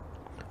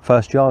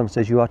 1 John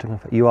says you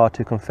are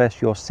to confess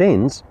your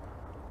sins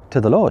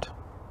to the Lord.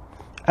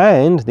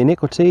 And the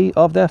iniquity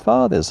of their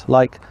fathers,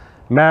 like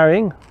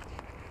marrying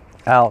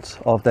out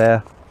of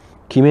their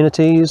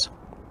communities,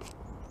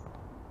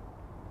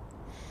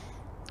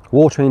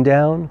 watering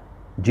down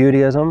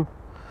Judaism,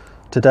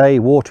 today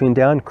watering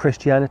down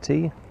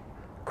Christianity,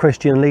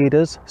 Christian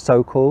leaders,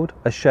 so-called,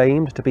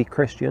 ashamed to be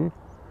Christian,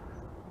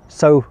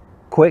 so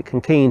quick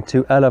and keen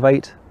to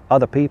elevate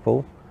other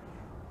people,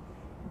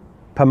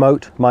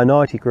 promote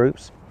minority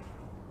groups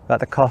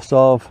at the cost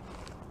of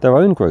their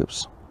own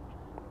groups.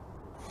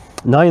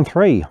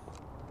 9:3,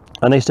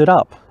 and they stood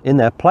up in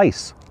their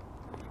place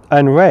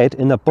and read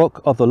in the book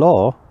of the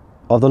law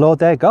of the Lord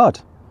their God.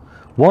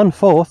 One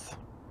fourth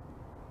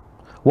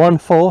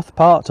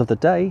part of the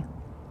day,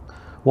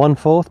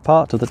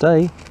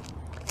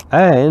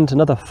 and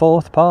another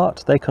fourth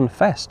part they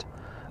confessed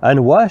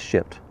and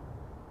worshipped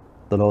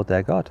the Lord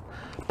their God.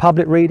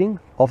 Public reading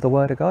of the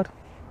Word of God,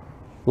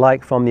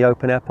 like from the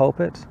open air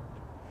pulpit.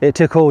 It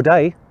took all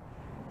day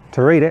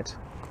to read it.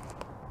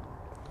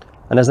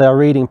 And as they are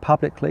reading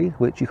publicly,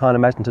 which you can't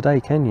imagine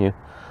today, can you?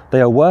 They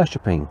are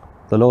worshipping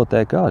the Lord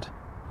their God.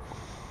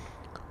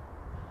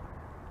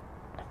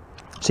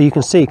 So you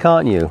can see,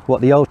 can't you,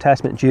 what the Old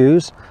Testament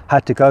Jews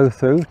had to go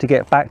through to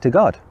get back to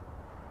God.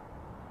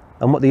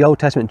 And what the Old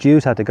Testament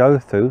Jews had to go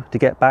through to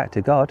get back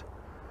to God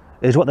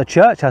is what the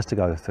church has to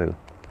go through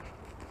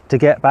to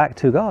get back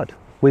to God.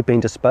 We've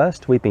been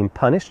dispersed, we've been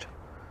punished.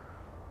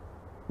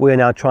 We are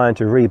now trying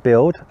to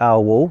rebuild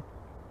our wall.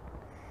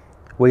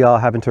 We are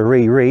having to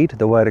reread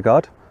the Word of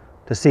God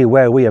to see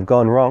where we have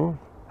gone wrong,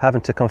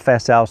 having to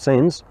confess our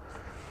sins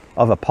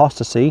of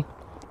apostasy.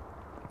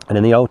 And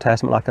in the Old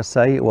Testament, like I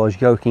say, it was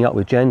yoking up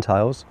with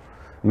Gentiles,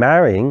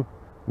 marrying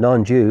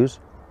non-Jews,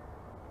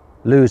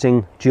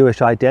 losing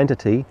Jewish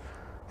identity,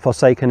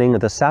 forsaking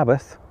the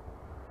Sabbath,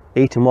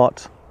 eating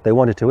what they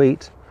wanted to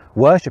eat,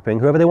 worshipping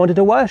whoever they wanted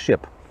to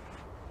worship.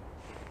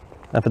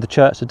 And for the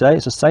church today,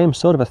 it's the same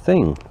sort of a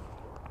thing.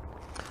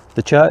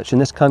 The church in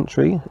this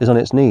country is on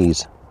its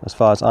knees, as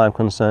far as I'm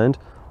concerned,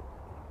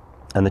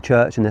 and the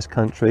church in this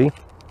country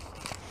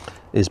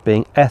is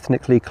being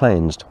ethnically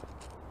cleansed.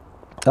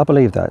 I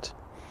believe that.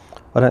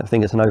 I don't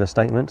think it's an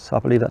overstatement. I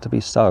believe that to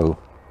be so.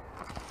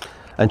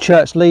 And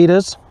church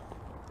leaders,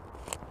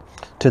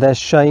 to their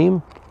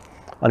shame,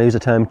 I use the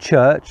term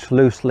church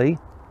loosely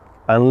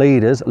and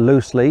leaders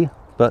loosely,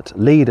 but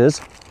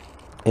leaders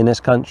in this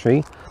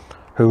country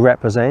who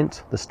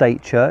represent the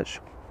state church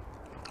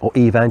or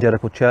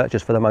evangelical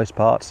churches for the most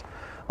part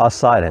are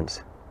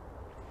silent.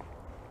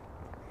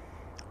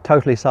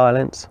 Totally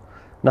silent,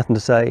 nothing to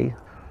say,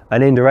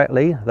 and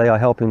indirectly they are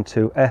helping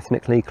to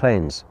ethnically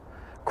cleanse.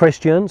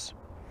 Christians,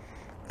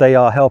 they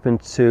are helping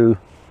to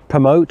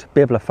promote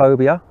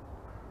bibliophobia,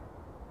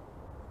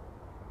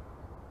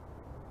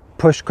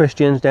 push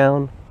Christians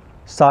down,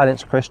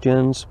 silence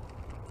Christians,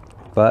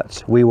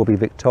 but we will be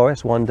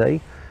victorious one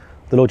day.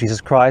 The Lord Jesus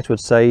Christ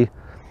would say,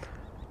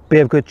 "Be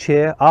of good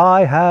cheer,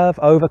 I have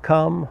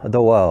overcome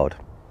the world."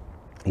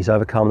 He's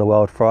overcome the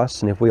world for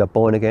us, and if we are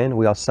born again,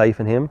 we are safe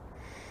in Him,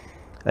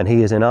 and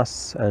He is in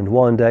us, and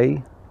one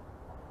day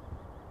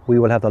we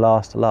will have the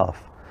last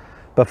laugh.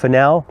 But for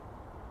now,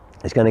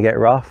 it's going to get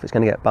rough, it's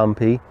going to get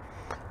bumpy,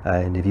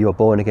 and if you are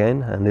born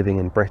again and living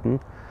in Britain,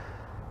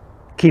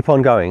 keep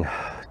on going.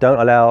 Don't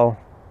allow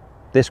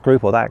this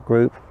group or that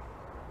group,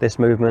 this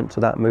movement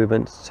or that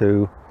movement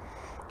to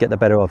get the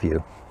better of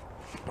you.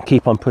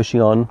 Keep on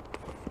pushing on,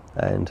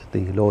 and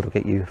the Lord will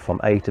get you from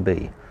A to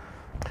B.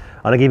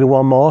 And I'll give you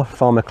one more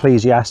from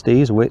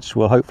Ecclesiastes, which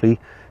will hopefully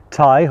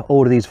tie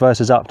all of these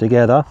verses up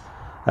together.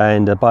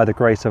 And by the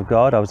grace of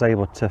God, I was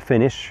able to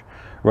finish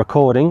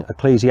recording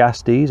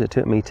Ecclesiastes. It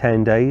took me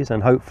 10 days,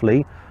 and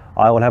hopefully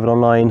I will have it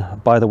online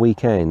by the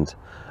weekend.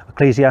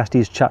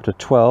 Ecclesiastes chapter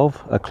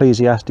 12.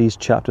 Ecclesiastes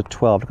chapter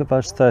 12. Look at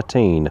verse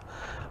 13.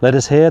 Let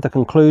us hear the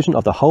conclusion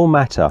of the whole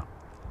matter.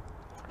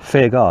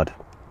 Fear God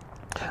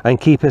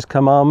and keep His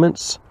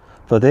commandments,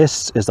 for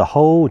this is the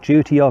whole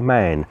duty of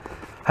man.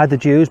 Had the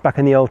Jews back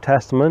in the Old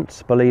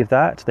Testament believed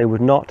that, they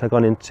would not have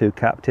gone into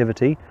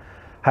captivity.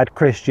 Had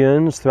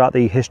Christians throughout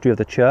the history of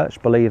the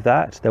church believed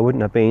that, there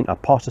wouldn't have been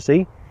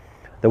apostasy.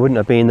 There wouldn't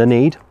have been the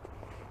need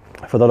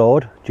for the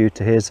Lord, due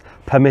to his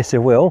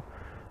permissive will,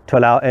 to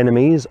allow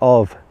enemies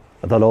of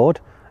the Lord,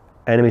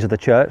 enemies of the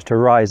church, to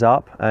rise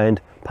up and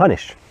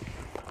punish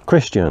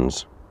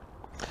Christians.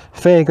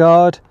 Fear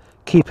God,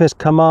 keep his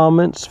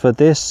commandments, for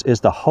this is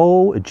the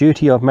whole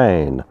duty of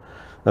man.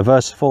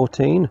 Verse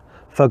 14,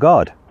 for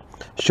God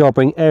shall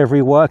bring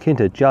every work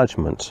into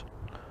judgment,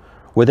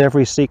 with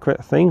every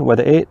secret thing,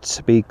 whether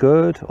it be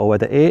good or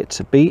whether it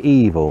be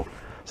evil.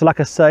 So like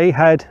I say,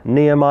 had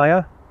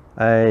Nehemiah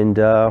and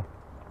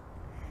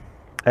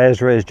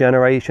Ezra's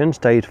generation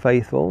stayed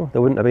faithful,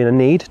 there wouldn't have been a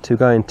need to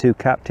go into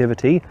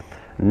captivity.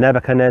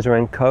 Nebuchadnezzar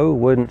and co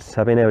wouldn't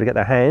have been able to get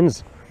their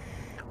hands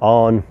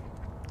on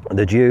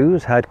the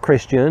Jews. Had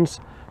Christians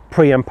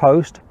pre and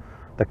post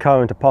the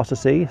current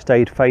apostasy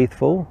stayed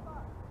faithful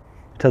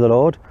to the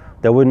Lord,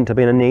 there wouldn't have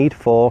been a need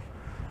for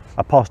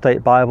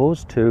apostate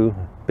Bibles to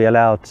be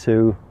allowed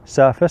to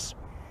surface,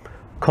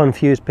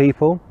 confuse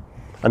people,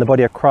 and the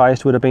body of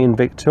Christ would have been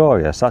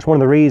victorious. That's one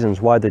of the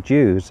reasons why the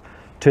Jews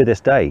to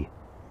this day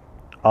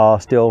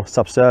are still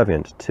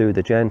subservient to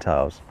the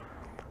Gentiles,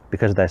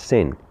 because of their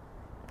sin.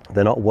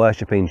 They're not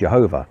worshipping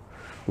Jehovah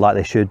like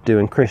they should do,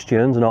 and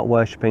Christians are not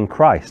worshipping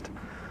Christ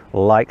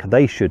like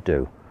they should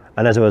do.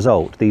 And as a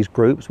result, these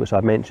groups, which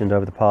I've mentioned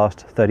over the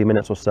past 30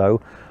 minutes or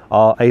so,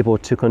 are able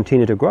to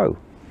continue to grow,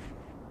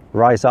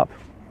 rise up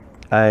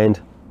and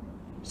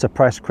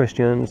suppress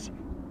Christians,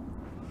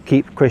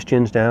 keep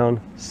Christians down,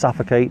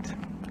 suffocate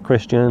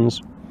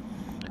Christians,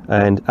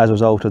 and as a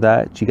result of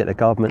that, you get the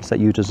governments that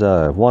you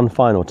deserve. One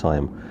final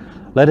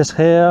time. Let us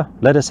hear,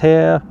 let us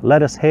hear,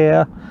 let us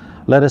hear,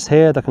 let us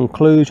hear the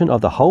conclusion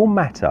of the whole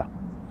matter.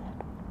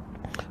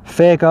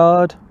 Fear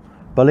God,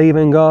 believe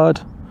in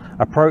God,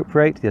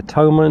 appropriate the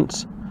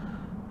atonement,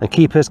 and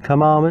keep his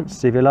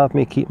commandments. If you love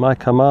me, keep my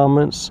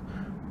commandments,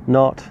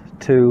 not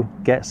to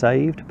get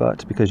saved,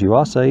 but because you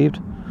are saved.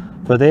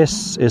 For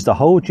this is the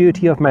whole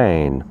duty of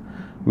man.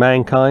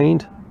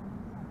 Mankind,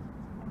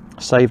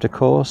 saved of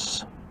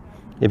course.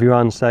 If you're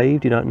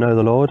unsaved, you don't know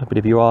the Lord, but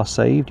if you are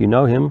saved, you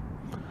know him.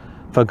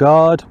 For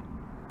God,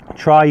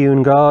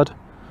 triune God,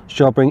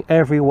 shall bring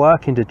every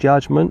work into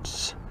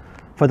judgments.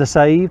 For the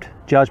saved,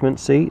 judgment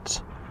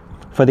seats.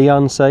 For the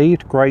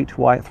unsaved, great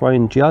white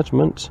throne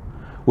judgment.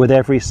 With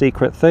every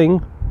secret thing,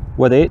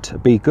 whether it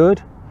be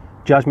good,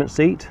 judgment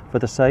seat for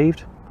the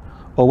saved,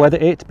 or whether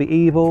it be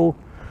evil,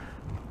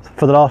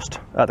 for the lost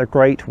at the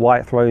great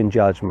white throne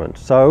judgment.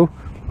 So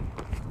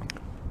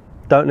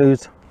don't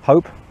lose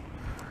hope,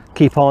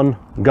 keep on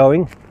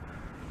going,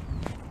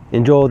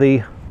 endure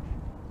the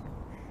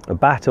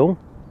battle,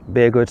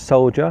 be a good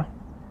soldier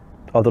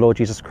of the Lord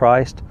Jesus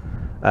Christ,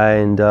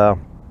 and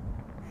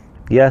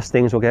yes,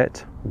 things will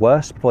get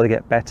worse before they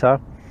get better,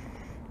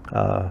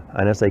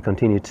 and as they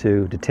continue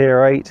to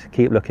deteriorate,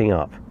 keep looking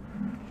up.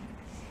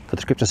 For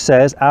the scripture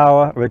says,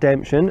 our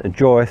redemption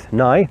draweth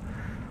nigh.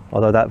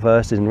 Although that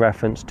verse is in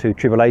reference to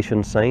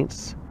tribulation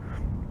saints,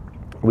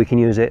 we can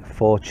use it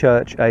for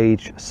church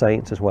age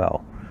saints as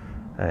well.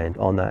 And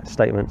on that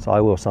statement, I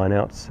will sign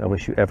out and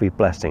wish you every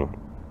blessing,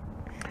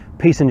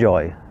 peace and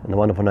joy in the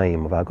wonderful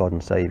name of our God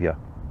and Saviour,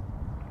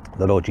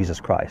 the Lord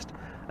Jesus Christ.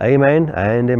 Amen and amen.